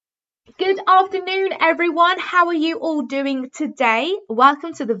Good afternoon, everyone. How are you all doing today?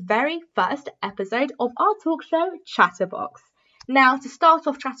 Welcome to the very first episode of our talk show, Chatterbox. Now, to start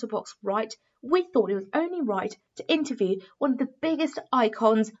off Chatterbox right, we thought it was only right to interview one of the biggest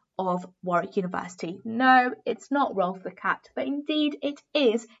icons of Warwick University. No, it's not Rolf the Cat, but indeed it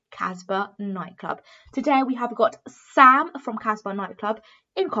is Casbah Nightclub. Today we have got Sam from Casbah Nightclub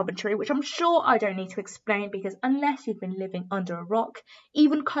in Coventry, which I'm sure I don't need to explain because unless you've been living under a rock,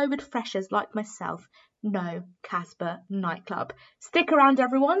 even COVID freshers like myself know Casbah Nightclub. Stick around,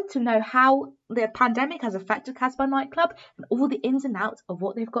 everyone, to know how the pandemic has affected Casbah Nightclub and all the ins and outs of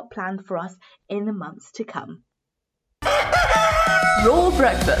what they've got planned for us in the months to come. Raw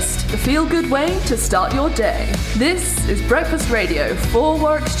Breakfast, the feel-good way to start your day. This is Breakfast Radio for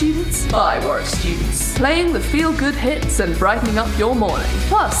Warwick students by Warwick students, playing the feel-good hits and brightening up your morning.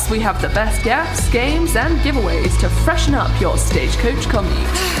 Plus, we have the best gaps, games and giveaways to freshen up your stagecoach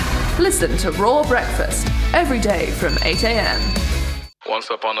commute. Listen to Raw Breakfast every day from 8 a.m. Once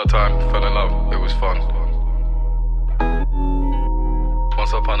upon a time, fell in love, it was fun.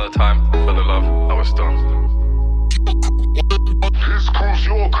 Once upon a time, fell in love, I was done.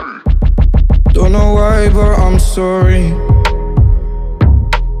 Don't know why, but I'm sorry.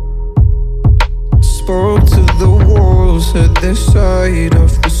 Spoke to the walls, heard their side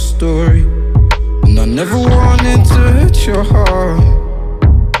of the story. And I never wanted to hurt your heart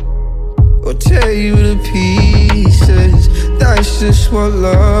or tear you to pieces. That's just what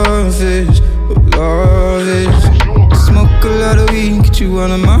love is, what love is. Smoke a lot of weed, get you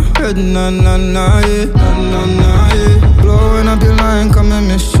out of my head, nah, nah, nah, yeah, nah, nah, nah, yeah. Blowing up your line, come and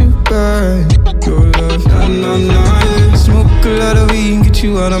miss you back. Your love, nah, nah, nah, yeah. Smoke a lot of weed, get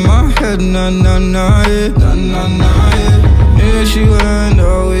you out of my head, nah, nah, nah, yeah, nah, nah, nah, yeah. Here she went,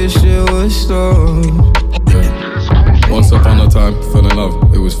 I wish it was stop. Once upon a time, fell in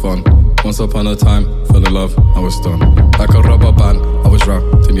love, it was fun. Once upon a time, fell in love, I was done. Like a rubber band, I was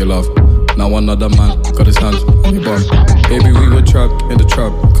wrapped in your love. Now another man got his hands on your bum. Baby, we were trapped in the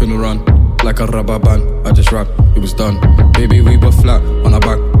trap, couldn't run. Like a rubber band, I just rapped, it was done. Baby, we were flat on our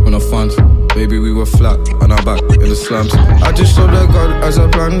back, on our funds. Baby, we were flat on our back in the slums. I just saw that God as a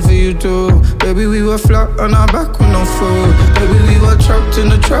plan for you too. Baby, we were flat on our back with no food. Baby, we were trapped in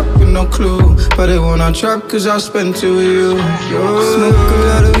the trap with no clue. But they wanna trap cause I spent it with you. Smoke a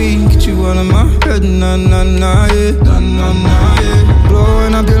lot of weed, get you out of my head, nah, nah, nah, yeah, nah, nah, nah, yeah.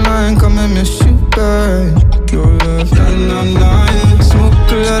 Blowing up your line, come and miss you back. Your love, nah, nah, nah, yeah.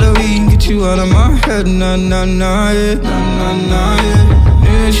 Smoke a lot of weed, get you out of my head, nah, nah, nah, yeah, nah, nah, nah, yeah.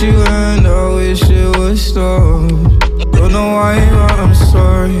 Here she went, I wish it would stop. Don't know why, but I'm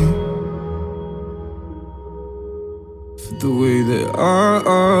sorry for the way that I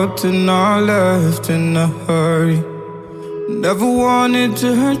upped and I left in a hurry. Never wanted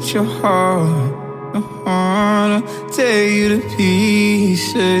to hurt your heart, tear you to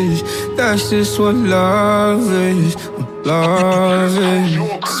pieces. That's just what love is, what love is.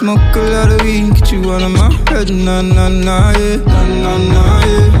 Smoke a lot of weed, get you out of my head, nah, nah, nah, yeah, nah, nah, nah,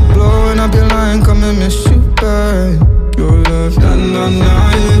 yeah. Blowing up your line, come and miss you back. Your love, nah, nah,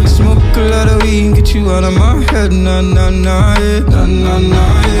 nah, yeah. Smoke a lot of weed, get you out of my head, nah, nah, nah, yeah, nah, nah,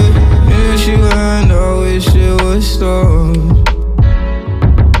 nah, yeah. Here she went, I wish it would stop.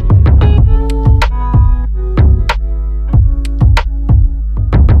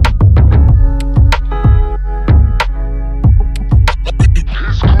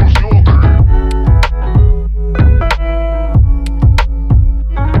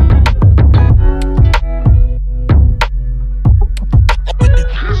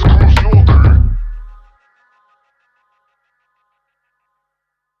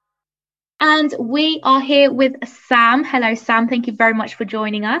 And we are here with Sam. Hello, Sam. Thank you very much for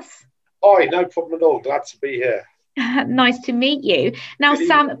joining us. Hi, no problem at all. Glad to be here. Nice to meet you. Now,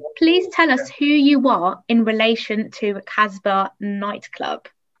 Sam, please tell us who you are in relation to Casbah Nightclub.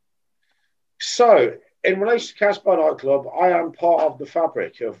 So, in relation to Casbah Nightclub, I am part of the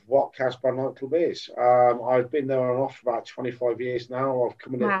fabric of what Casbah Nightclub is. I've been there on and off for about 25 years now. I've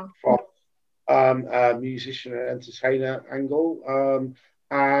come in from a musician and entertainer angle.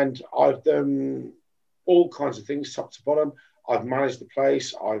 And I've done all kinds of things, top to bottom. I've managed the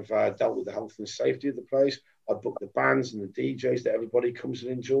place. I've dealt with the health and safety of the place. I've booked the bands and the DJs that everybody comes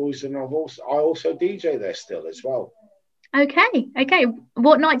and enjoys. And I also DJ there still as well. Okay.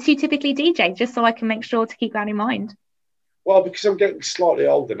 What nights do you typically DJ, just so I can make sure to keep that in mind? Well, because I'm getting slightly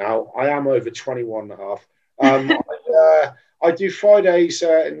older now. I am over 21 and a half. I do Fridays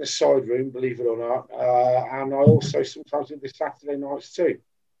in the side room, believe it or not, and I also sometimes do the Saturday nights too.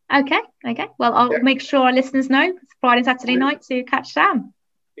 Okay. Well, I'll make sure our listeners know it's Friday and Saturday night to catch Sam.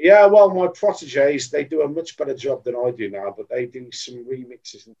 Yeah, well, my proteges, they do a much better job than I do now, but they do some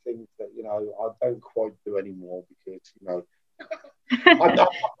remixes and things that, I don't quite do anymore because, I'm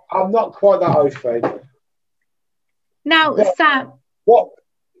not, I'm not quite that au fait. Now, But Sam. what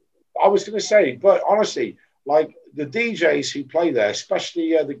I was going to say, but honestly, like the DJs who play there,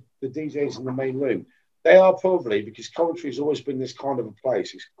 especially the DJs in the main room, they are probably, because Coventry has always been this kind of a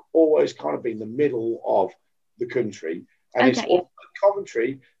place. It's always kind of been the middle of the country, and Okay.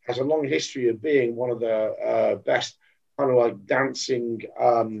 Coventry has a long history of being one of the best kind of like dancing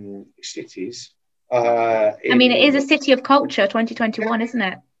cities. I mean, it is a In city of culture, 2021, isn't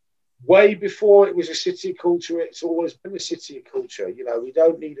it? way before it was a city of culture, it's always been a city of culture. We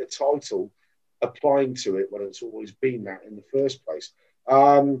don't need a title applying to it when it's always been that in the first place.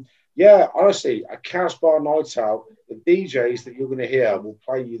 Yeah, honestly, a Casbah night out, the DJs that you're going to hear will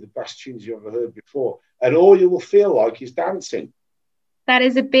play you the best tunes you've ever heard before, and all you will feel like is dancing. That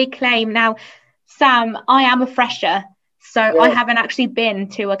is a big claim. Now, Sam, I am a fresher, so I Yeah. haven't actually been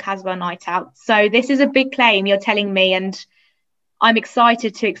to a Casbah night out. So this is a big claim you're telling me, and I'm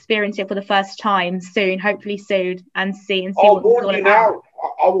excited to experience it for the first time soon, hopefully soon, and see I'll what this is warn all you about. now.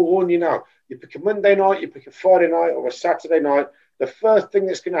 I will warn you now. You pick a Monday night, you pick a Friday night, or a Saturday night. The first thing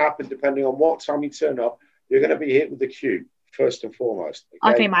that's going to happen, depending on what time you turn up, you're going to be hit with the queue first and foremost.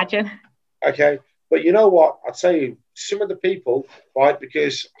 I can Okay. imagine. Okay. But you know what? I'll tell you, some of the people, right,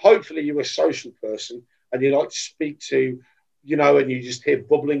 because hopefully you're a social person and you like to speak to, and you just hear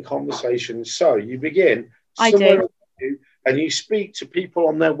bubbling conversations. So you begin I somewhere do. in the queue and you speak to people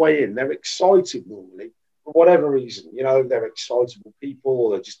on their way in. They're excited normally for whatever reason. They're excitable people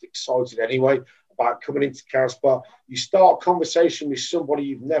or they're just excited anyway about coming into Casbah. You start a conversation with somebody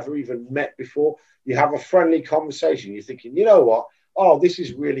you've never even met before. You have a friendly conversation. You're thinking, you know what? Oh, this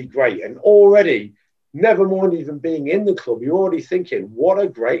is really great. And already, never mind even being in the club, you're already thinking, what a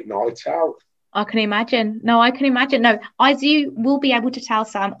great night out. I can imagine. No, I can imagine. No, as you will be able to tell,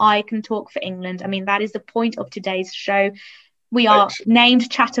 Sam, I can talk for England. I mean, that is the point of today's show. We are Excellent. named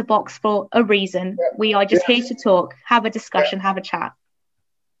Chatterbox for a reason. We are just Yeah, here to talk, have a yeah, discussion, have a chat.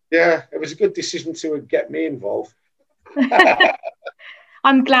 yeah. It was a good decision to get me involved.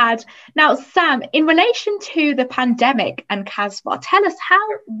 I'm glad. Now, Sam, in relation to the pandemic and Casbah, tell us, how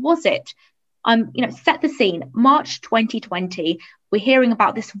was it? Set the scene. March 2020, we're hearing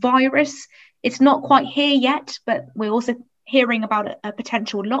about this virus. It's not quite here yet, but we're also hearing about a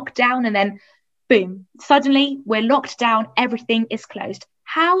potential lockdown, and then boom, suddenly we're locked down, everything is closed.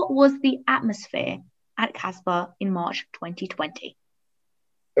 How was the atmosphere at Casbah in March 2020?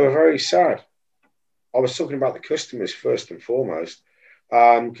 They were very sad. I was talking about the customers first and foremost,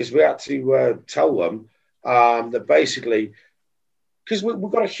 because we had to tell them that basically, because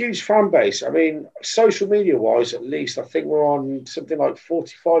we've got a huge fan base. I mean, social media wise, at least, I think we're on something like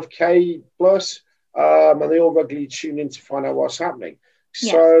 45K plus, and they all regularly tune in to find out what's happening.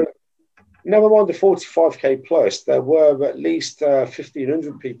 Yes. So, never mind the 45K plus, there were at least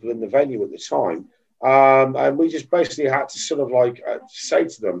 1,500 people in the venue at the time. And we just basically had to sort of like say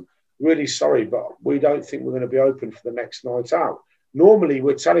to them, really sorry, but we don't think we're going to be open for the next night out. Normally,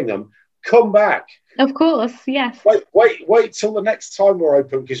 we're telling them, come back. Of course, yes. Wait till the next time we're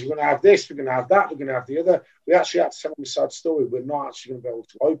open, because we're going to have this, we're going to have that, we're going to have the other. We actually had to tell them a sad story. We're not actually going to be able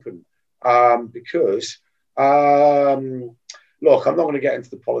to open because, look, I'm not going to get into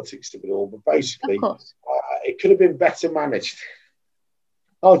the politics of it all, but basically, it could have been better managed.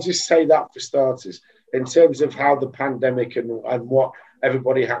 I'll just say that for starters, in terms of how the pandemic and what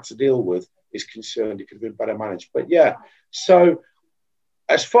everybody had to deal with is concerned, it could have been better managed. But yeah, so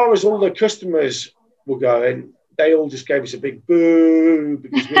as far as all the customers were going, they all just gave us a big boo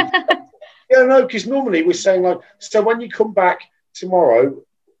because because normally we're saying like, so when you come back tomorrow,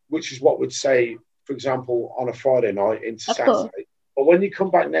 which is what we'd say, for example, on a Friday night into Saturday. But when you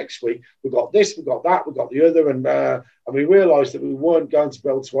come back next week, we've got this, we've got that, we've got the other, and we realised that we weren't going to be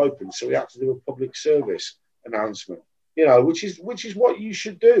able to open, so we had to do a public service announcement. Which is what you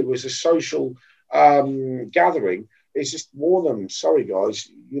should do as a social gathering. Is just warn them, sorry guys,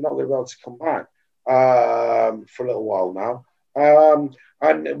 you're not going to be able to come back for a little while now.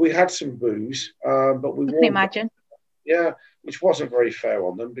 And we had some boos, but we can imagine. Yeah, which wasn't very fair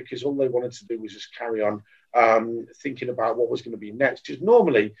on them because all they wanted to do was just carry on thinking about what was going to be next. Because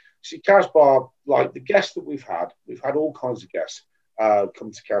normally, see, Casbah, like the guests that we've had all kinds of guests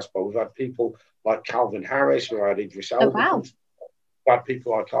come to Casbah. We've had people like Calvin Harris, we've had Idris Elba. Wow. We've had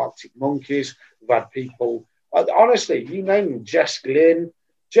people like Arctic Monkeys. We've had people, honestly, you name them, Jess Glynn.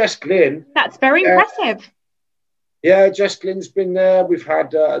 That's very impressive. Yeah, Jess Glynn's been there. We've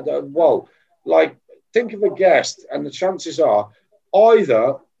had, think of a guest, and the chances are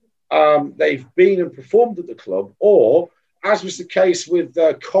either they've been and performed at the club, or, as was the case with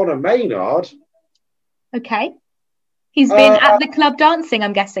Conor Maynard. Okay. He's been at the club dancing,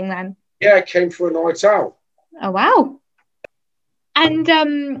 I'm guessing, then. Yeah, came for a night out. Oh, wow.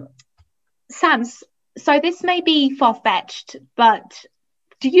 And Sam, so this may be far-fetched, but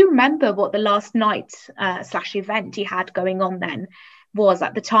do you remember what the last night / event you had going on then was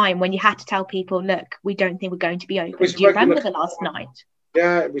at the time when you had to tell people, look, we don't think we're going to be open? Do you remember the last night?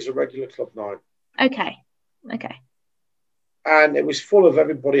 Yeah, it was a regular club night. Okay. And it was full of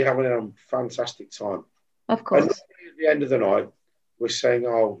everybody having a fantastic time. Of course. And at the end of the night, we're saying,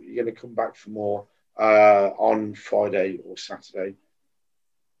 oh, you're going to come back for more on Friday or Saturday.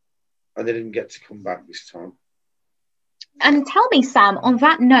 And they didn't get to come back this time. And tell me, Sam, on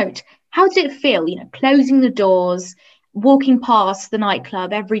that note, how did it feel, closing the doors, walking past the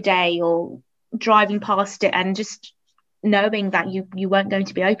nightclub every day or driving past it and just knowing that you weren't going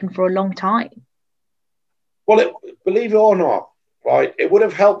to be open for a long time? Well, believe it or not, right, it would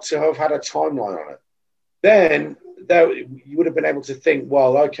have helped to have had a timeline on it. Then you would have been able to think,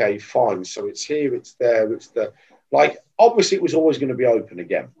 well, okay, fine. So it's here, it's there, it's the... Like, obviously, it was always going to be open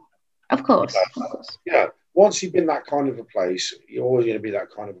again. Of course. Once you've been that kind of a place, you're always going to be that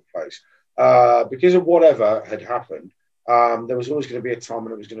kind of a place. Because of whatever had happened, there was always going to be a time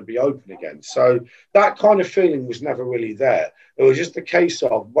when it was going to be open again. So that kind of feeling was never really there. It was just a case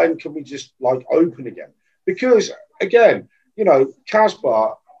of, when can we just, open again? Because, again,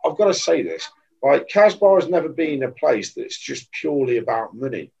 Casbah, I've got to say this, right? Casbah has never been a place that's just purely about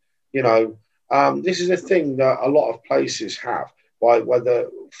money. This is a thing that a lot of places have. Right, whether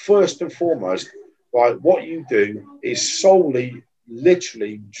first and foremost, right, what you do is solely,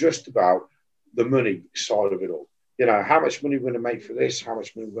 literally, just about the money side of it all. How much money we're going to make for this, how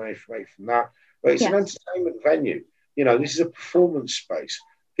much money we're going to make from that. But it's an entertainment venue. This is a performance space.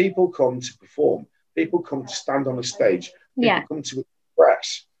 People come to perform. People come to stand on a stage. People come to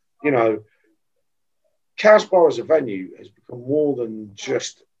express. Casbah as a venue has become more than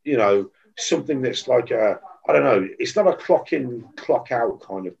just, something that's like a, I don't know, it's not a clock in, clock out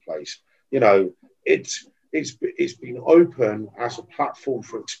kind of place. It's been open as a platform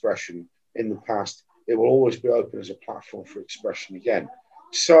for expression in the past. It will always be open as a platform for expression again.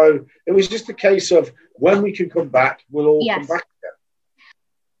 So it was just a case of, when we can come back, we'll all come back again.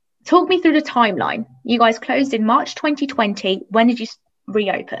 Talk me through the timeline. You guys closed in March 2020. When did you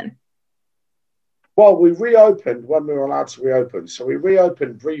reopen? Well, we reopened when we were allowed to reopen. So we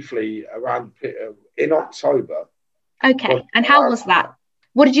reopened briefly around in October. Okay. And how was that?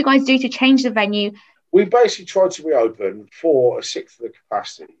 What did you guys do to change the venue? We basically tried to reopen for a sixth of the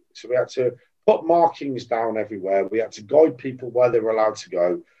capacity. So we had to put markings down everywhere. We had to guide people where they were allowed to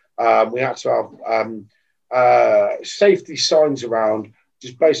go. We had to have safety signs around,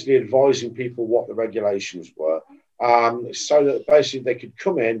 just basically advising people what the regulations were. So that basically they could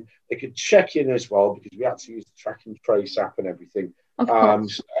come in, they could check in as well, because we had to use the track and trace app and everything. So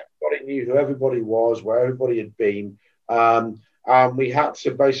everybody knew who everybody was, where everybody had been. And we had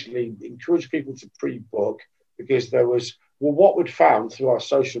to basically encourage people to pre-book, because there was, what we'd found through our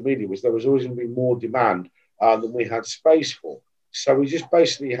social media was there was always going to be more demand than we had space for. So we just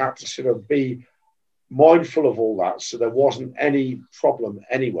basically had to sort of be mindful of all that, so there wasn't any problem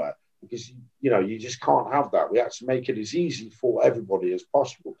anywhere, because you just can't have that. We had to make it as easy for everybody as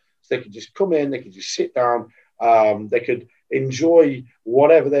possible, so they could just come in, they could just sit down, they could enjoy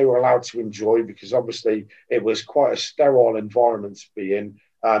whatever they were allowed to enjoy, because obviously it was quite a sterile environment to be in.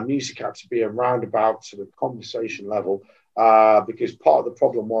 Music had to be around about to the conversation level, because part of the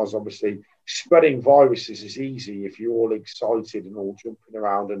problem was obviously spreading viruses is easy if you're all excited and all jumping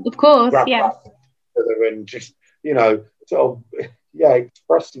around and of course, and just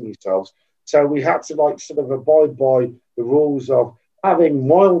expressing yourselves. So we had to abide by the rules of having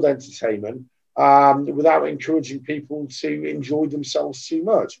mild entertainment without encouraging people to enjoy themselves too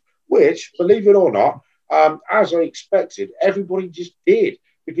much, which, believe it or not, as I expected, everybody just did,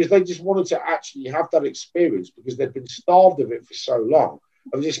 because they just wanted to actually have that experience, because they'd been starved of it for so long,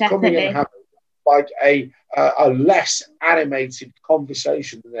 of just coming and having like a less animated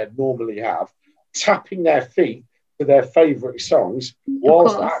conversation than they'd normally have, tapping their feet to their favourite songs,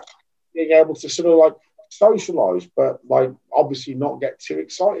 whilst actually being able to socialise, but obviously not get too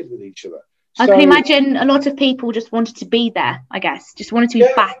excited with each other. I can imagine a lot of people just wanted to be there, I guess, just wanted to be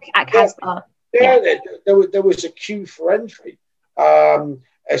back at Casbah. There was a queue for entry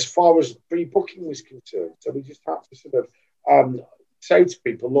as far as pre-booking was concerned. So we just had to say to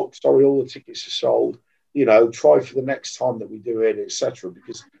people, look, sorry, all the tickets are sold, try for the next time that we do it, etc.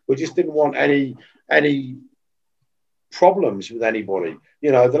 Because we just didn't want any problems with anybody.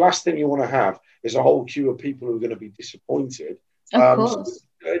 You know, the last thing you want to have is a whole queue of people who are going to be disappointed. Of course.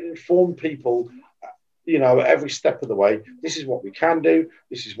 So inform people, you know, every step of the way. This is what we can do.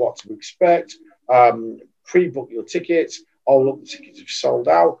 This is what to expect. Pre-book your tickets. Oh, look, the tickets have sold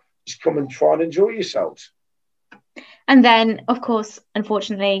out. Just come and try and enjoy yourselves. And then, of course,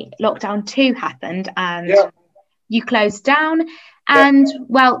 unfortunately, lockdown 2 happened and you closed down. And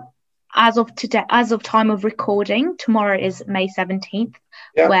well, as of today, as of time of recording, tomorrow is May 17th,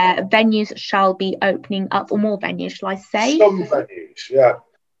 where venues shall be opening up, or more venues, shall I say? Some venues, yeah.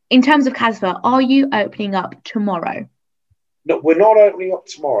 In terms of Casbah, are you opening up tomorrow? No, we're not opening up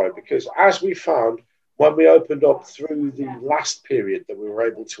tomorrow because, as we found when we opened up through the last period that we were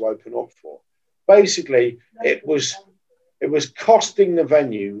able to open up for, basically it was costing the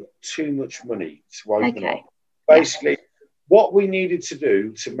venue too much money to open up. Basically, what we needed to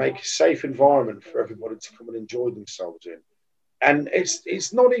do to make a safe environment for everybody to come and enjoy themselves in. And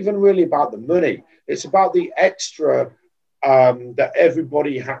it's not even really about the money. It's about the extra that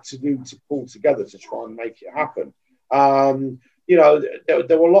everybody had to do to pull together to try and make it happen. You know,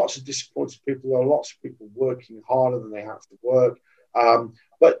 there were lots of disappointed people. There were lots of people working harder than they had to work.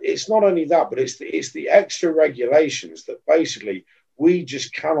 But it's not only that, but it's the extra regulations that basically we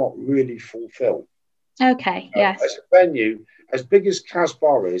just cannot really fulfill. Okay, yes. As a venue, as big as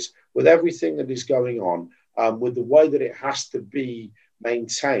Casbah is, with everything that is going on, with the way that it has to be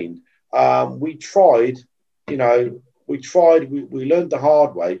maintained, we tried, we learned the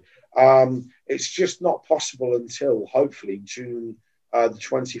hard way. It's just not possible until hopefully June the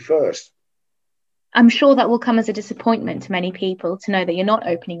 21st. I'm sure that will come as a disappointment to many people to know that you're not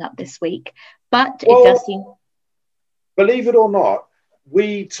opening up this week, but it does seem... Believe it or not,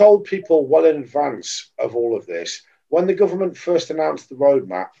 we told people well in advance of all of this. When the government first announced the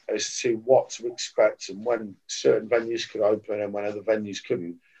roadmap as to what to expect and when certain venues could open and when other venues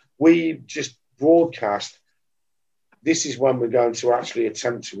couldn't, we just broadcast, this is when we're going to actually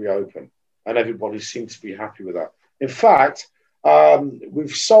attempt to reopen. And everybody seemed to be happy with that. In fact,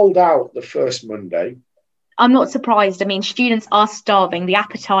 we've sold out the first Monday. I'm not surprised. I mean, students are starving. The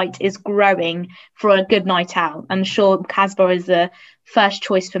appetite is growing for a good night out. I'm sure Casbah is the first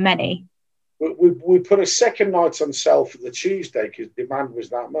choice for many. We put a second night on sale for the Tuesday because demand was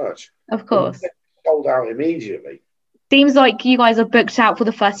that much. Of course. Sold out immediately. Seems like you guys are booked out for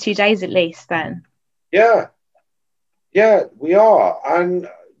the first 2 days at least then. Yeah, we are. And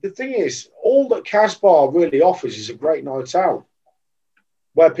the thing is, all that Casbah really offers is a great night out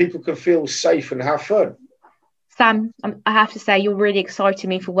where people can feel safe and have fun. Sam, I have to say, you're really exciting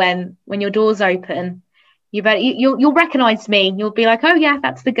me for when your doors open. You'll recognise me. You'll be like, oh yeah,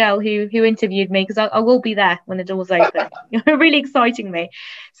 that's the girl who interviewed me, because I will be there when the doors open. You're really exciting me.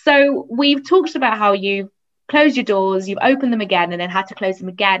 So we've talked about how you closed your doors, you've opened them again, and then had to close them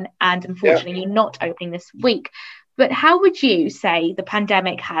again, and unfortunately, you're not opening this week. But how would you say the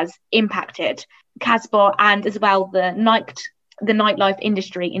pandemic has impacted Casbah and as well the nightlife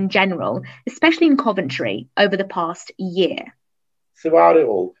industry in general, especially in Coventry, over the past year? Throughout it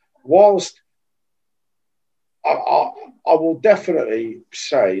all, whilst I will definitely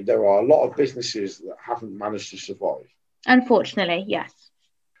say there are a lot of businesses that haven't managed to survive. Unfortunately, yes.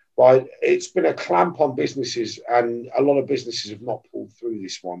 But it's been a clamp on businesses, and a lot of businesses have not pulled through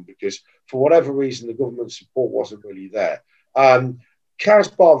this one because for whatever reason, the government support wasn't really there.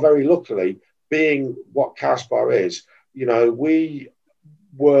 Casbah, very luckily, being what Casbah is, we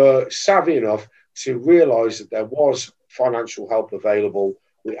were savvy enough to realise that there was financial help available.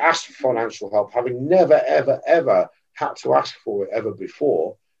 We asked for financial help, having never, ever, ever had to ask for it ever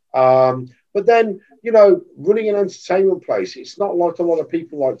before. But then, running an entertainment place, it's not like a lot of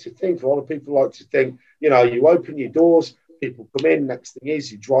people like to think. A lot of people like to think, you open your doors, people come in, next thing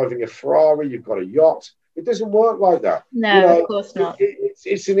is you're driving a Ferrari, you've got a yacht. It doesn't work like that. No, of course not.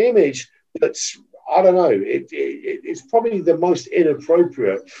 It's an image that's, I don't know, it's probably the most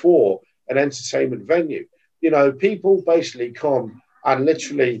inappropriate for an entertainment venue. People basically come and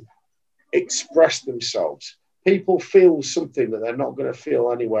literally express themselves. People feel something that they're not going to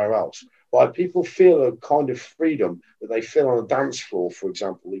feel anywhere else. Like people feel a kind of freedom that they feel on a dance floor, for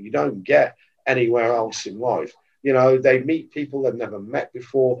example, that you don't get anywhere else in life. They meet people they've never met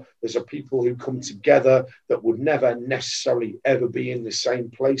before. There's people who come together that would never necessarily ever be in the same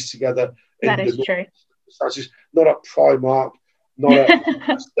place together. That is true. Not at Primark, not at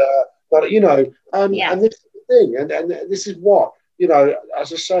and this is the thing, and this is what,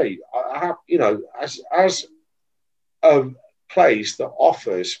 as I say, I have, as a place that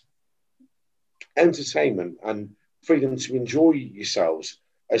offers entertainment and freedom to enjoy yourselves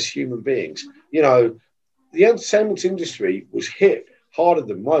as human beings, the entertainment industry was hit harder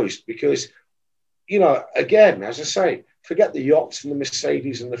than most because, you know, again, as I say, forget the yachts and the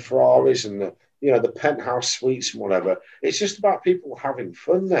Mercedes and the Ferraris and the, you know, the penthouse suites and whatever. It's just about people having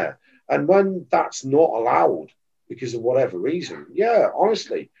fun there. And when that's not allowed because of whatever reason, yeah,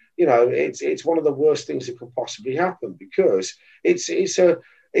 honestly, you know, it's one of the worst things that could possibly happen because it's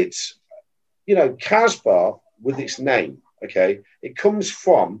you know, Casbah with its name, okay, it comes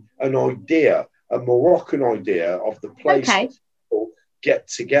from an idea, a Moroccan idea of the place people get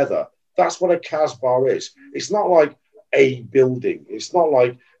together. That's what a Casbah is. It's not like a building. It's not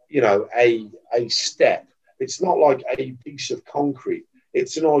like, you know, a step. It's not like a piece of concrete.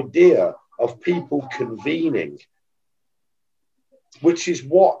 It's an idea of people convening, which is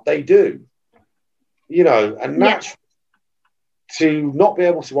what they do, you know, and naturally to not be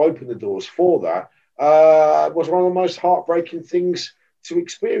able to open the doors for that was one of the most heartbreaking things to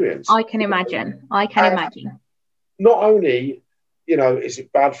experience. I can imagine. Not only, you know, is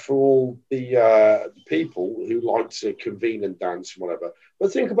it bad for all the people who like to convene and dance and whatever,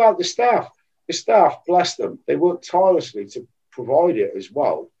 but think about the staff. The staff, bless them, they work tirelessly to provide it as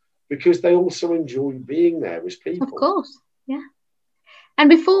well because they also enjoy being there as people. Of course, yeah. And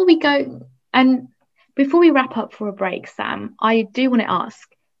before we wrap up for a break, Sam, I do want to ask,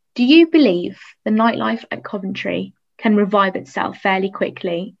 do you believe the nightlife at Coventry can revive itself fairly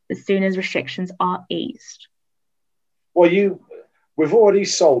quickly as soon as restrictions are eased? Well, we've already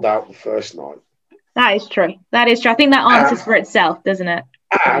sold out the first night. That is true. I think that answers for itself, doesn't it?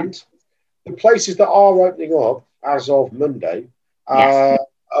 And the places that are opening up as of Monday are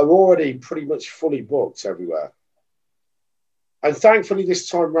already pretty much fully booked everywhere. And thankfully, this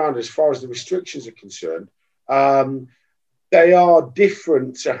time round, as far as the restrictions are concerned, they are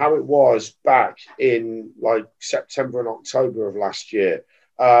different to how it was back in like September and October of last year,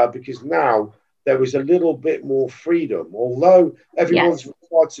 because now there is a little bit more freedom, although everyone's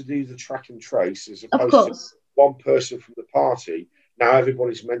required to do the track and trace as opposed to one person from the party. Now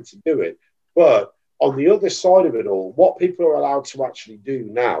everybody's meant to do it. But on the other side of it all, what people are allowed to actually do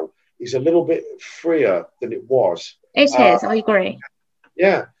now is a little bit freer than it was. It is, I agree.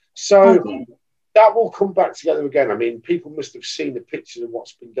 Yeah. So that will come back together again. I mean, people must have seen the pictures of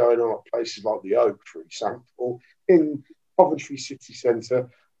what's been going on at places like the Oak, for example, in Coventry City Centre,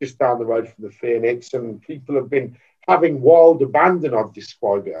 just down the road from the Phoenix, and people have been having wild abandon, I'd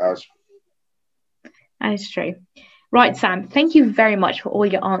describe it as. That is true. Right, Sam, thank you very much for all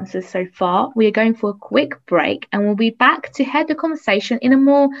your answers so far. We are going for a quick break and we'll be back to head the conversation in a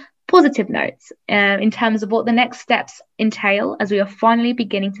more positive notes in terms of what the next steps entail as we are finally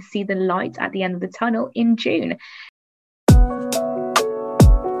beginning to see the light at the end of the tunnel in June.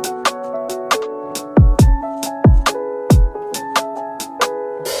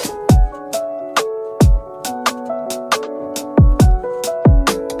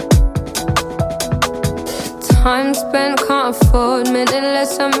 Time spent, can't afford, minute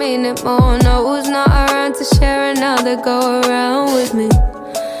less, I mean it more. No, who's not around to share another go around with me.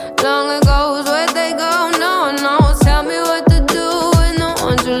 Long ago, where'd they go? No one knows. Tell me what to do when the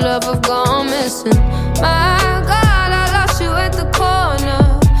ones you love have gone missing. My God, I lost you at the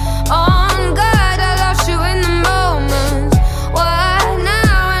corner. On God, I lost you in the moment. Why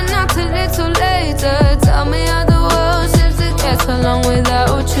now and not till it's too later? Tell me how the world seems to get along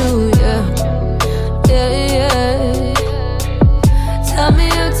without you, Tell me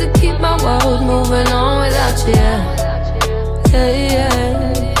how to keep my world moving on without you,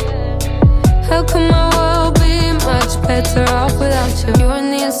 How can my world be much better off without you? You're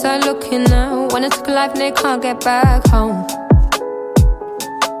on the inside looking out. When I took a life and they can't get back home.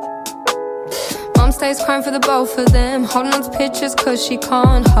 Mom stays crying for the both of them, holding on to pictures cause she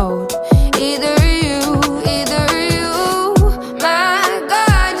can't hold either you. My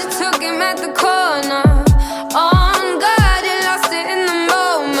God, you took him at the corner. On God, you lost it in the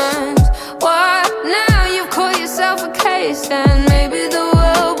moment. What now? You've caught yourself a case, and maybe the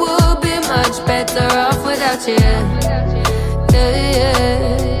world will be much better off without you.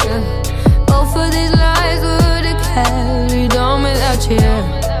 Both of these lies would have carried on without you.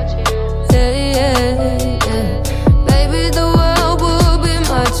 Maybe the world will be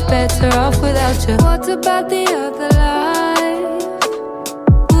much better off without you. What about the other life?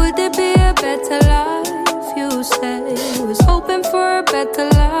 Would it be a better life? You say was hoping for a better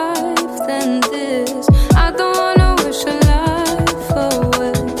life than this. I don't wanna wish a life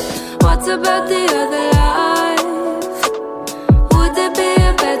away. What about the other life? Would it be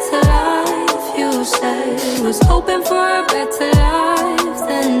a better life? You say was hoping for a better life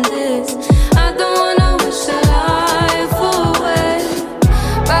than this. I don't wanna wish a life away.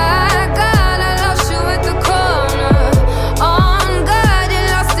 By God, I lost you at the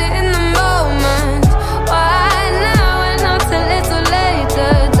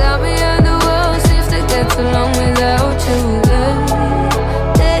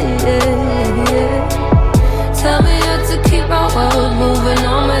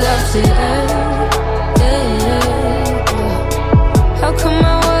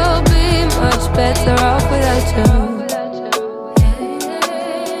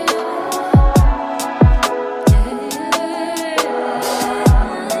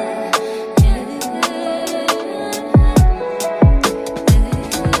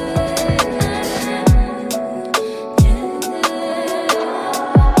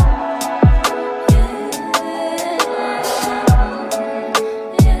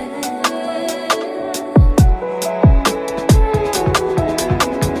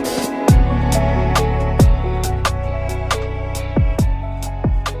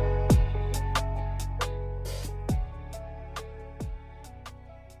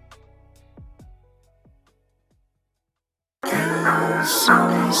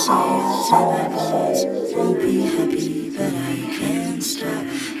some sails in my bones. Won't be happy, but I can't stop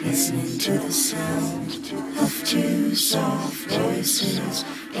listening to the sound of two soft voices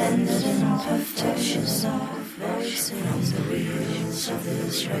blended in perfection. Soft voices from the reels of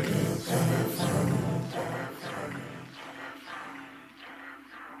this record that I found.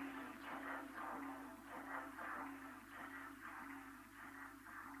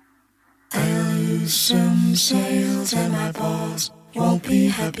 Some sails and my balls won't be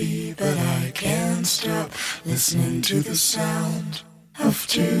happy, but I can't stop listening to the sound of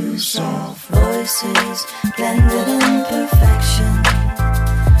two soft voices blended in perfection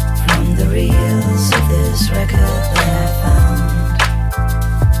from the reels of this record that I found.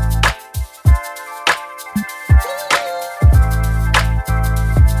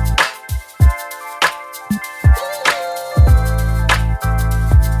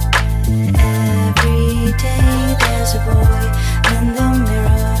 There's a boy in the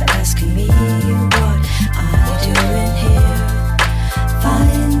mirror asking me what I do in here,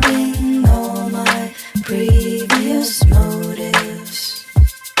 finding all my previous motives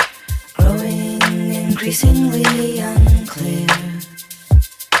growing increasingly unclear.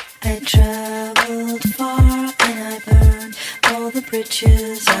 I traveled far and I burned all the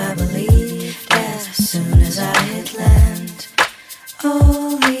bridges I believed as soon as I hit land.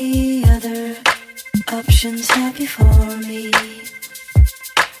 All the other options had before me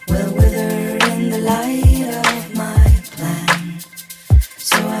will wither in the light of my plan.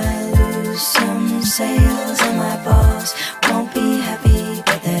 So I lose some sails and my boss won't be happy,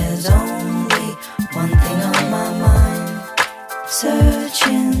 but there's only one thing on my mind.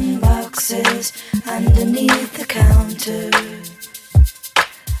 Searching boxes underneath the counter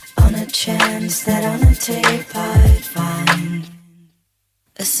on a chance that on a tape I'd find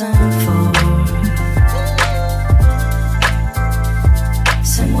a song for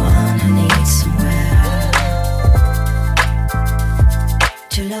someone who needs somewhere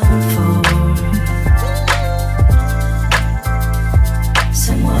to long for.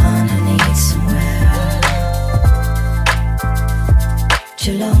 Someone who needs somewhere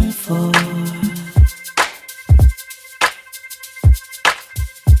to long for.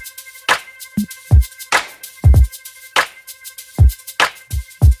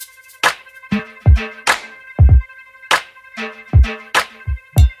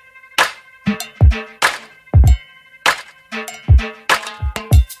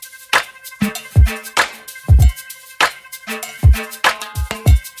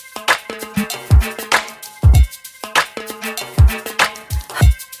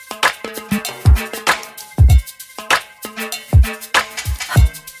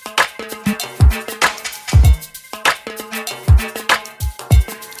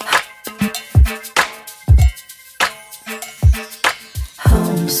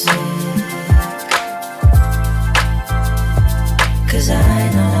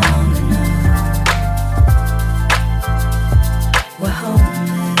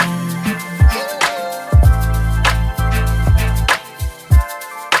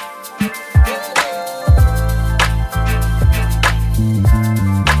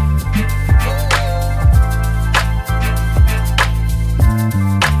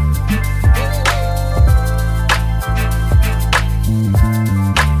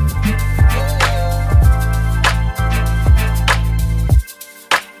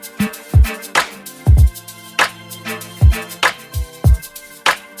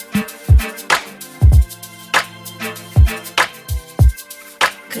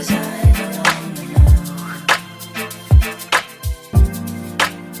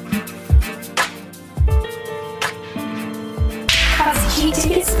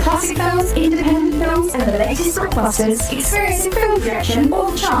 Experiencing film direction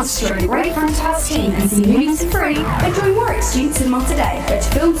or the chance to join a great fantastic team and see movies for free, then join Warwick Students Cinema today. Go to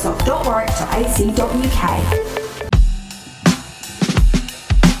filmsoft.warwick.ac.uk.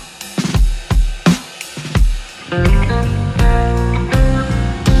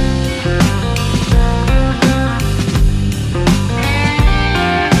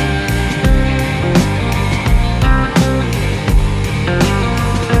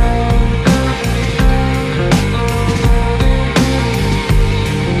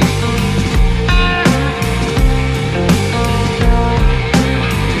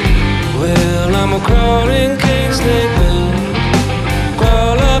 Crawling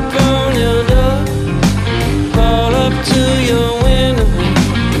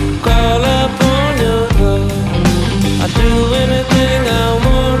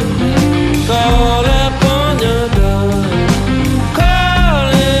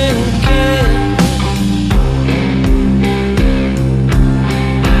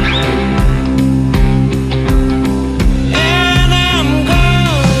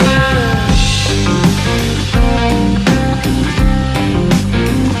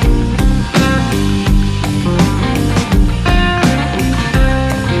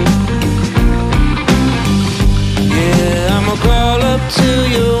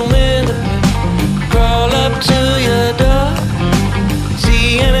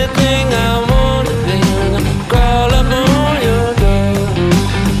anything I want to be. Crawl up on your door.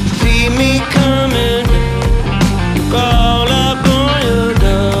 See me coming. Crawl up on your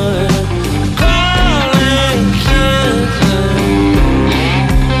door. Calling, kissing.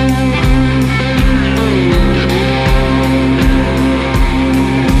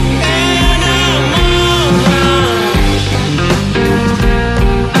 And I'm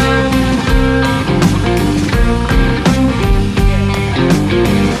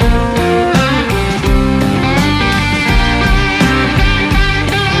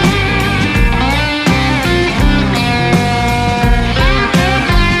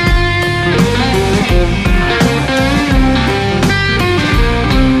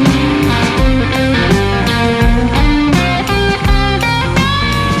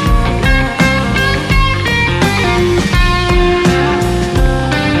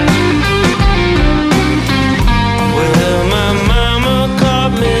well, my mama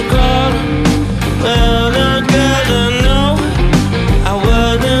caught me crawling. Well, I gotta know I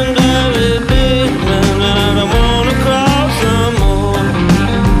wasn't very big, man, and I don't wanna crawl some more.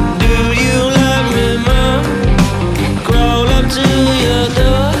 Do you love me, mom? Crawl up to your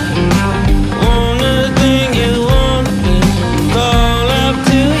door. Want anything you want, crawl up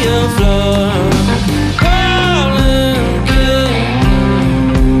to your floor. Calling, good.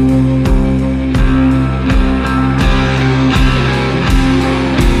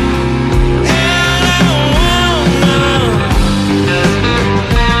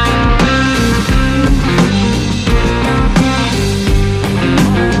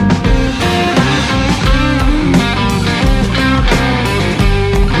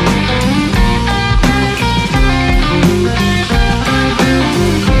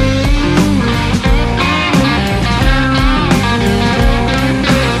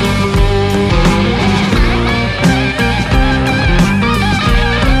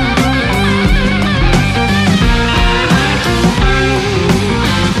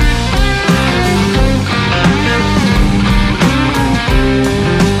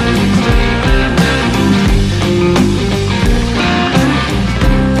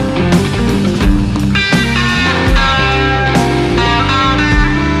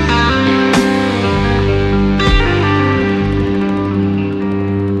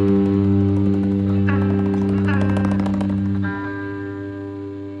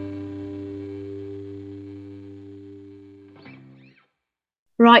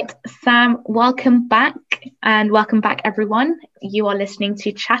 Right, Sam, welcome back, and welcome back, everyone. You are listening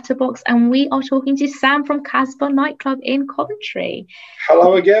to Chatterbox, and we are talking to Sam from Casbah Nightclub in Coventry.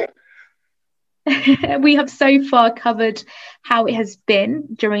 Hello again. We have so far covered how it has been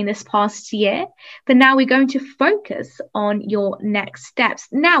during this past year, but now we're going to focus on your next steps.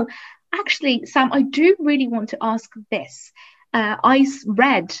 Now, actually, Sam, I do really want to ask this. I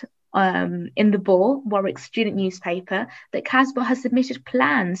read in the Ball, Warwick's student newspaper, that Casbah has submitted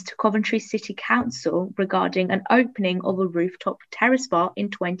plans to Coventry City Council regarding an opening of a rooftop terrace bar in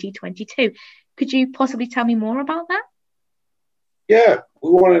 2022. Could you possibly tell me more about that? Yeah, we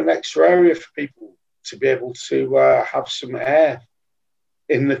want an extra area for people to be able to have some air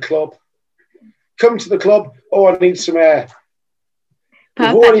in the club. Come to the club. Oh, I need some air.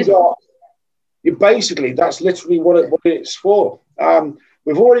 Perfect. We've already got. You basically, that's literally what it's for.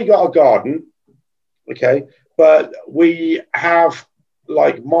 We've already got a garden, okay, but we have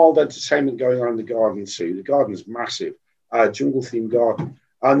like mild entertainment going on in the garden too. The garden's massive, jungle themed garden,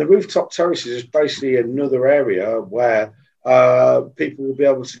 and the rooftop terraces is basically another area where people will be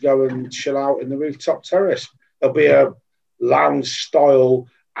able to go and chill out in the rooftop terrace. There'll be a lounge style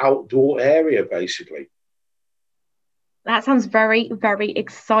outdoor area basically. That sounds very, very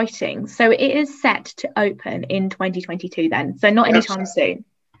exciting. So it is set to open in 2022 then, so not anytime soon.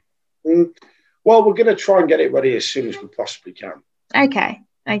 Well, we're going to try and get it ready as soon as we possibly can. Okay.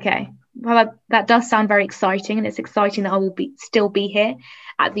 Well, that does sound very exciting, and it's exciting that I will still be here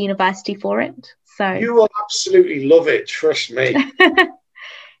at the university for it. So you will absolutely love it, trust me.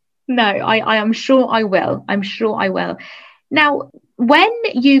 No, I am sure I will. I'm sure I will. Now, when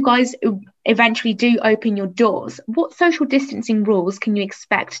you guys eventually do open your doors, what social distancing rules can you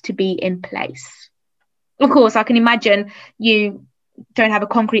expect to be in place? Of course, I can imagine you don't have a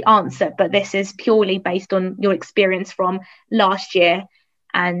concrete answer, but this is purely based on your experience from last year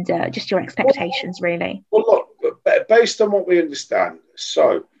and just your expectations, really. Well, look, based on what we understand,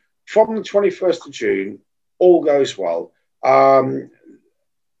 so from the 21st of June, all goes well.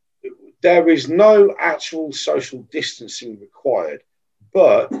 There is no actual social distancing required,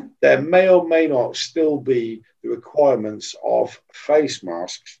 but there may or may not still be the requirements of face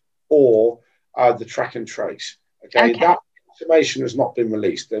masks or the track and trace. Okay. That information has not been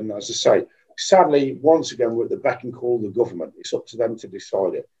released. And as I say, sadly, once again, we're at the beck and call of the government. It's up to them to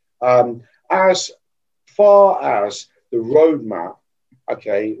decide it. As far as the roadmap,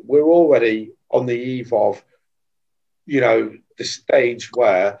 okay, we're already on the eve of, the stage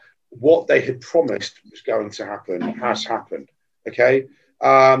where what they had promised was going to happen has happened. Okay.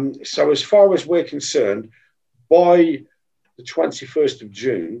 So as far as we're concerned, by the 21st of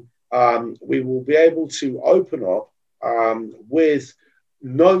June, we will be able to open up with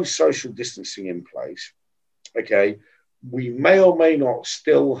no social distancing in place. Okay. We may or may not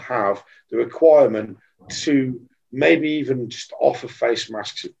still have the requirement to maybe even just offer face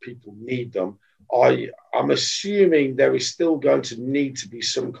masks if people need them. I'm assuming there is still going to need to be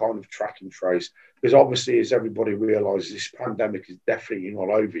some kind of track and trace, because obviously, as everybody realises, this pandemic is definitely not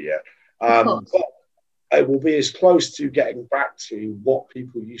over yet. But it will be as close to getting back to what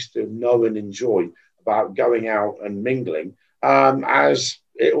people used to know and enjoy about going out and mingling as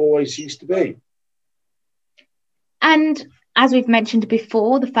it always used to be. And as we've mentioned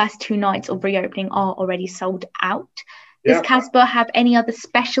before, the first 2 nights of reopening are already sold out. Does Casbah have any other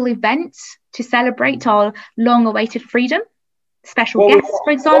special events to celebrate our long-awaited freedom? Special guests,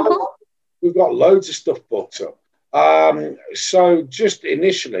 for example? We've got loads of stuff booked up. So just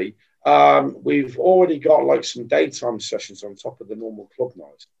initially, we've already got like some daytime sessions on top of the normal club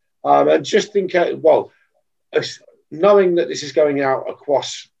nights. And just think, knowing that this is going out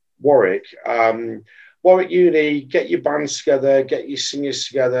across Warwick, Warwick Uni, get your bands together, get your singers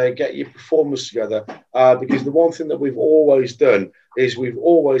together, get your performers together, because the one thing that we've always done is we've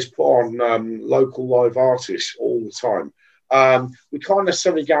always put on local live artists all the time. We can't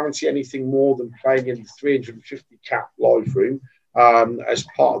necessarily guarantee anything more than playing in the 350 cap live room as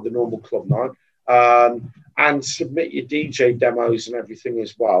part of the normal club night, and submit your DJ demos and everything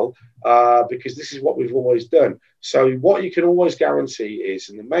as well, because this is what we've always done. So what you can always guarantee is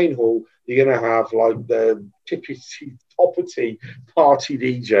in the main hall, you're going to have like the tippity-toppity party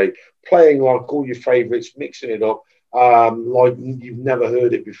DJ playing like all your favourites, mixing it up like you've never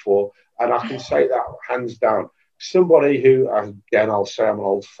heard it before. And I can say that hands down. Somebody who, again, I'll say I'm an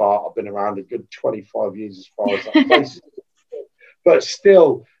old fart. I've been around a good 25 years as far as that place is concerned. But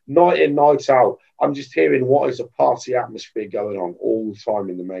still, night in, night out, I'm just hearing what is a party atmosphere going on all the time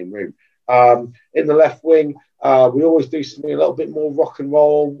in the main room. In the left wing, we always do something a little bit more rock and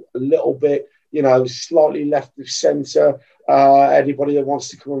roll, a little bit, slightly left of centre. Anybody that wants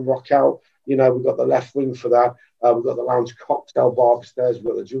to come and rock out, we've got the left wing for that. We've got the lounge cocktail bar upstairs. We've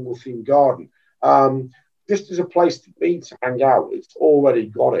got the jungle themed garden. Just as a place to be, to hang out, it's already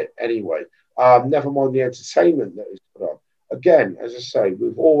got it anyway. Never mind the entertainment that is put on. Again, as I say,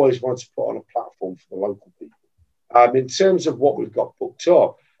 we've always wanted to put on a platform for the local people. In terms of what we've got booked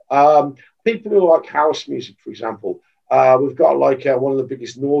up, people who like house music, for example, we've got like one of the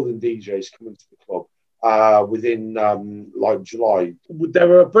biggest northern DJs coming to the club within like July.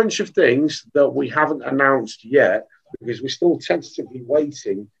 There are a bunch of things that we haven't announced yet because we're still tentatively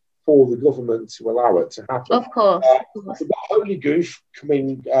waiting for the government to allow it to happen. Of course. We've got Holy Goof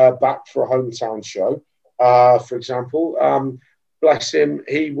coming back for a hometown show, for example. Bless him.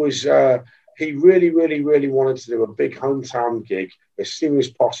 He really, really, really wanted to do a big hometown gig as soon as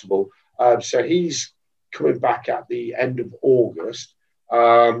possible. So he's coming back at the end of August.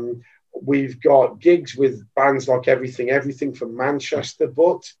 We've got gigs with bands like Everything from Manchester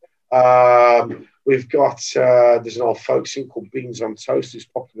booked. We've got, there's an old folk scene called Beans on Toast, who's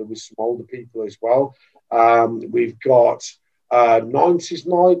popular with some older people as well. We've got 90s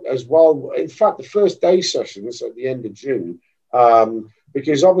night as well. In fact, the first day sessions at the end of June,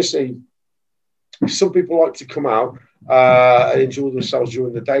 because obviously some people like to come out and enjoy themselves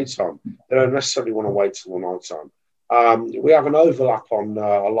during the daytime. They don't necessarily want to wait till the night time. We have an overlap on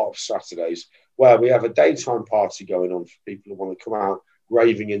a lot of Saturdays where we have a daytime party going on for people who want to come out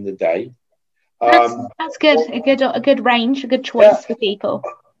raving in the day. That's good. A good range, a good choice for people.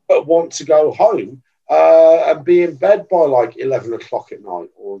 But want to go home and be in bed by like 11 o'clock at night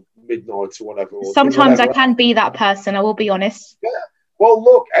or midnight or whatever. Or sometimes I can be that person, I will be honest. Yeah. Well,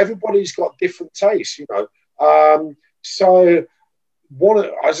 look, everybody's got different tastes, So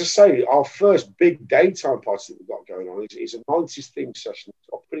as I say, our first big daytime party that we've got going on is a 90s themed session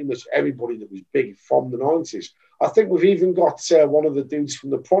of pretty much everybody that was big from the 90s. I think we've even got one of the dudes from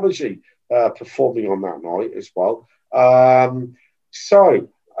The Prodigy performing on that night as well. So,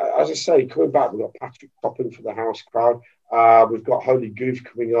 as I say, coming back, we've got Patrick Topping for the house crowd. We've got Holy Goof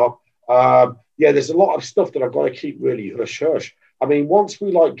coming up. There's a lot of stuff that I've got to keep really hush-hush. I mean, once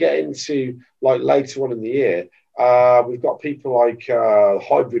we get into later on in the year, We've got people like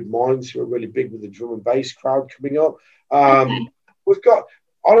Hybrid Minds, who are really big with the drum and bass crowd coming up. We've got,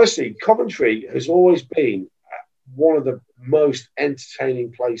 honestly, Coventry has always been one of the most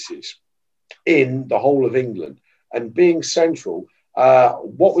entertaining places in the whole of England. And being central,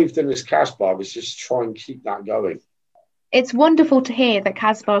 what we've done as Casbah is just try and keep that going. It's wonderful to hear that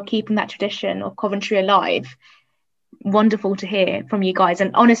Casbah are keeping that tradition of Coventry alive. Wonderful to hear from you guys.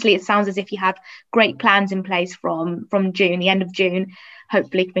 And honestly, it sounds as if you have great plans in place from June, the end of June,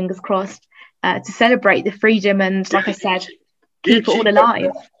 hopefully, fingers crossed, to celebrate the freedom and, like I said, keep it all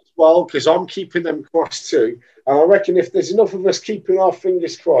alive. Well, because I'm keeping them crossed too. And I reckon if there's enough of us keeping our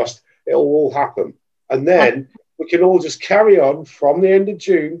fingers crossed, it'll all happen. And then we can all just carry on from the end of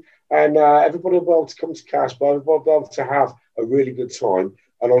June, and everybody will be able to come to Casbah, everybody will be able to have a really good time.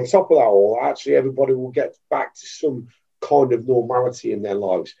 And on top of that all, actually everybody will get back to some kind of normality in their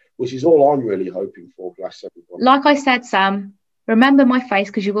lives, which is all I'm really hoping for. Bless everyone. Like I said, Sam, remember my face,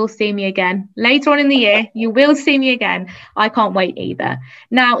 because you will see me again. Later on in the year, you will see me again. I can't wait either.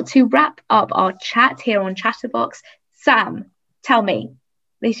 Now, to wrap up our chat here on Chatterbox, Sam, tell me,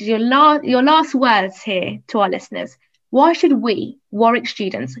 this is your last words here to our listeners. Why should we, Warwick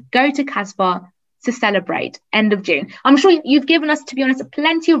students, go to Casbah to celebrate end of June? I'm sure you've given us, to be honest,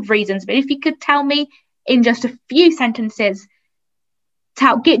 plenty of reasons, but if you could tell me in just a few sentences,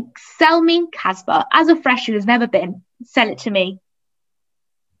 sell me Casbah. As a fresh who has never been, sell it to me.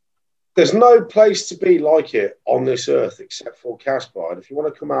 There's no place to be like it on this earth except for Casbah. And if you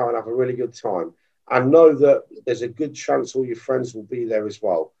want to come out and have a really good time and know that there's a good chance all your friends will be there as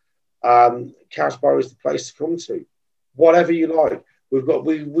well, Casbah is the place to come to. Whatever you like.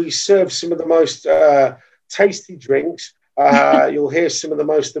 We serve some of the most tasty drinks. You'll hear some of the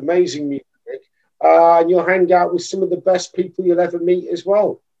most amazing music, and you'll hang out with some of the best people you'll ever meet as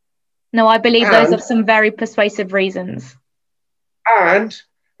well. No, I believe those are some very persuasive reasons. And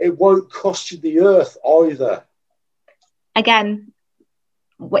it won't cost you the earth either. Again,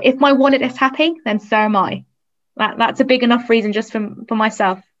 if my wallet is happy, then so am I. That's a big enough reason just for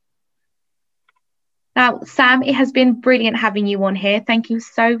myself. Now, Sam, it has been brilliant having you on here. Thank you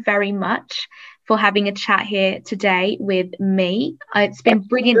so very much for having a chat here today with me. It's been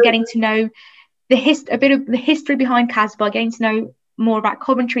brilliant getting to know a bit of the history behind Casbah, getting to know more about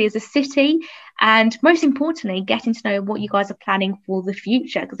Coventry as a city, and most importantly, getting to know what you guys are planning for the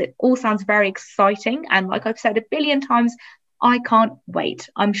future, because it all sounds very exciting. And like I've said a billion times, I can't wait.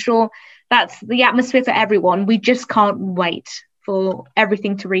 I'm sure that's the atmosphere for everyone. We just can't wait for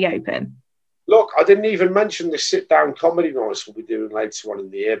everything to reopen. Look, I didn't even mention the sit-down comedy nights we'll be doing later on in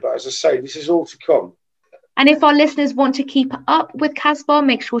the year, but as I say, this is all to come. And if our listeners want to keep up with Casbah,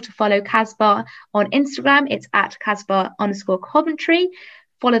 make sure to follow Casbah on Instagram. It's at Casbah_Coventry.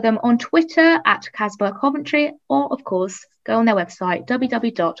 Follow them on Twitter at Casbah Coventry, or of course, go on their website,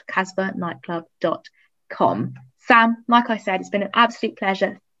 www.casbahnightclub.com. Sam, like I said, it's been an absolute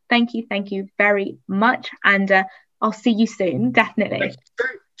pleasure. Thank you very much. And I'll see you soon, definitely.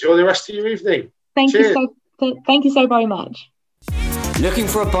 Enjoy the rest of your evening. Thank you so very much. Looking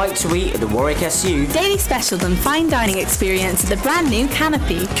for a bite to eat at the Warwick SU? Daily specials and fine dining experience at the brand new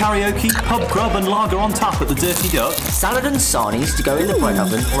Canopy. Karaoke, pub grub and lager on tap at the Dirty Duck. Salad and sarnies to go in the bread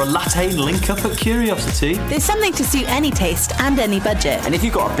oven. Or a latte link up at Curiosity. There's something to suit any taste and any budget. And if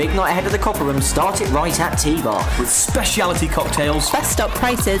you've got a big night ahead of the Copper Room, start it right at T-Bar. With speciality cocktails, best stock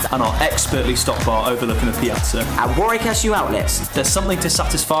prices, and our expertly stocked bar overlooking the piazza. At Warwick SU outlets, there's something to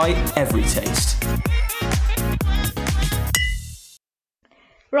satisfy every taste.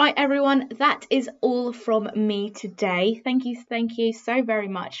 Right, everyone, that is all from me today. Thank you so very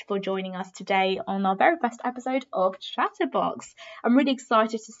much for joining us today on our very first episode of Chatterbox. I'm really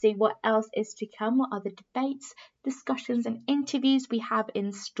excited to see what else is to come, what other debates, discussions and interviews we have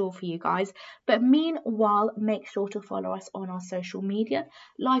in store for you guys. But meanwhile, make sure to follow us on our social media,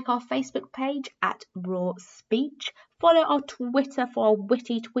 like our Facebook page at Raw Speech. Follow our Twitter for our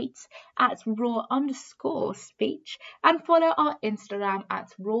witty tweets at raw_speech, and follow our Instagram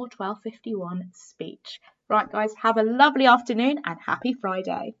at raw1251speech. Right, guys, have a lovely afternoon and happy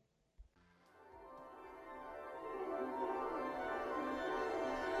Friday.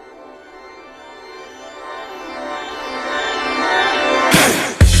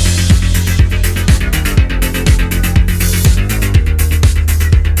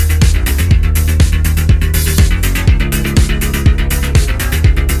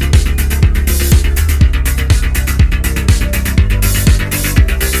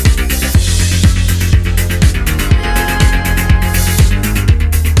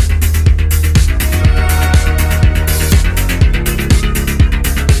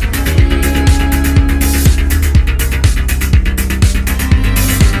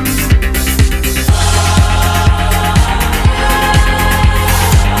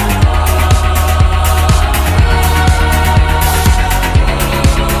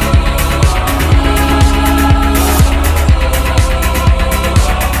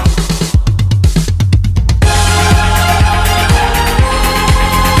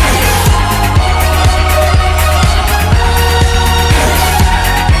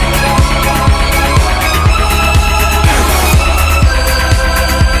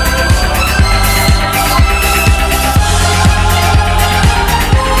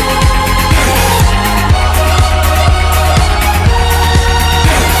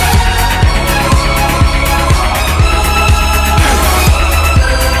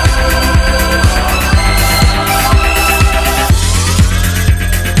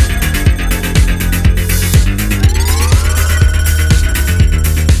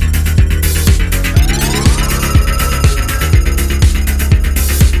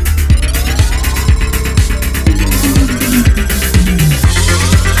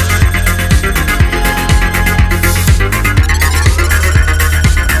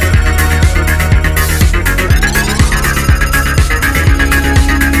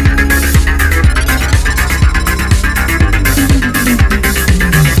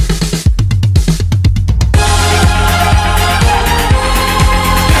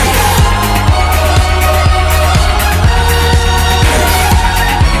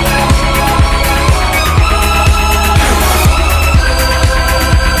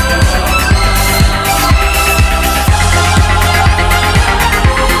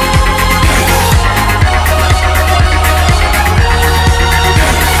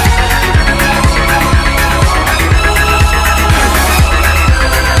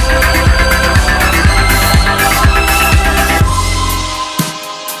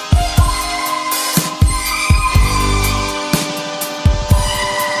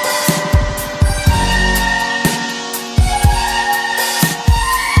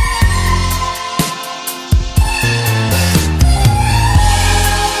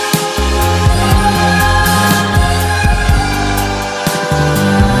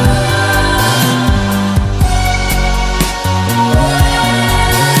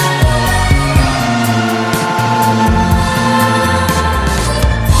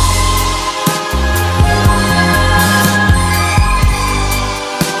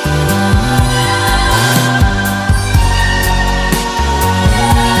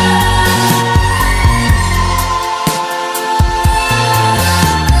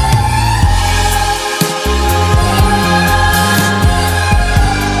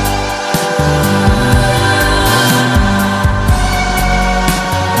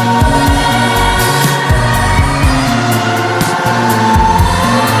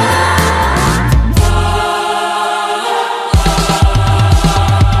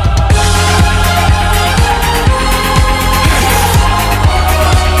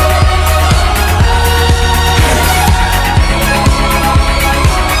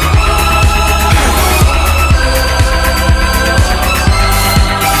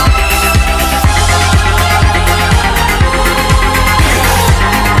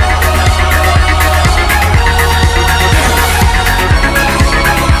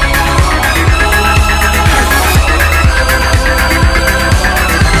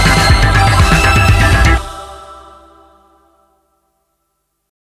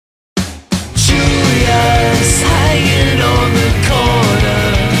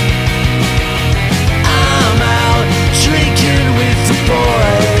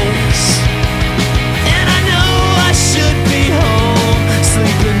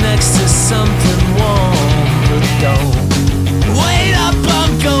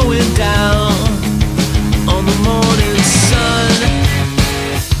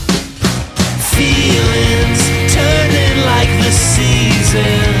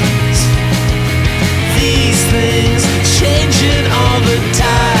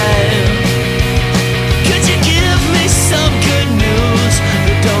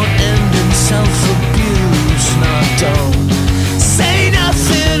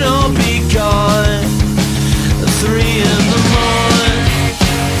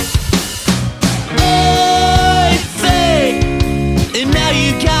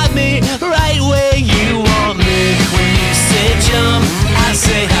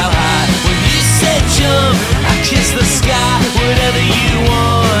 jump, I kiss the sky, whatever you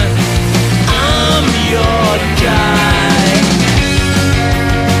want. I'm your guy.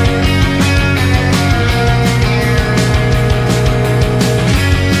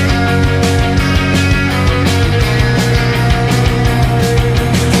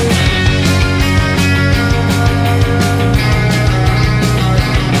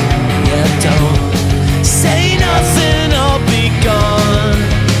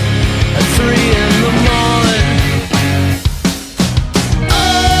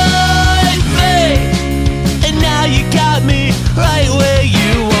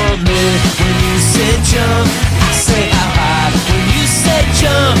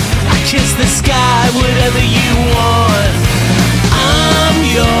 Kiss the sky, whatever you want. I'm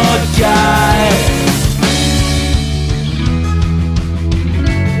your guy.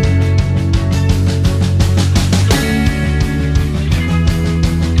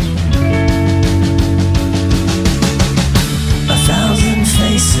 A thousand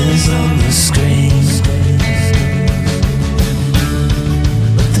faces on the screen,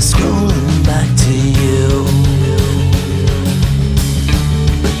 but they're scrolling back to you.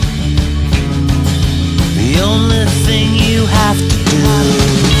 The only thing you have to do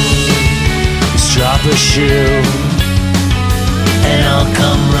is drop a shoe, and I'll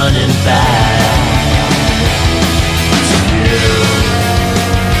come running back to you.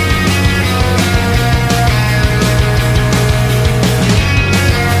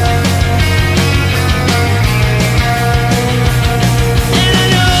 And I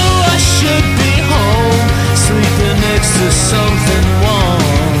know I should be home, sleeping next to something warm,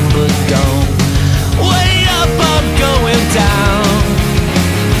 but don't. I'm going down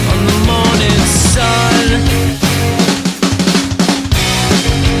on the morning sun.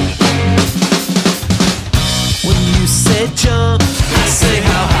 When you say jump, I say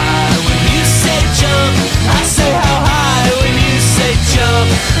how high. When you say jump, I say how high. When you say jump,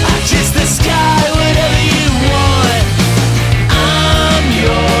 I kiss the sky.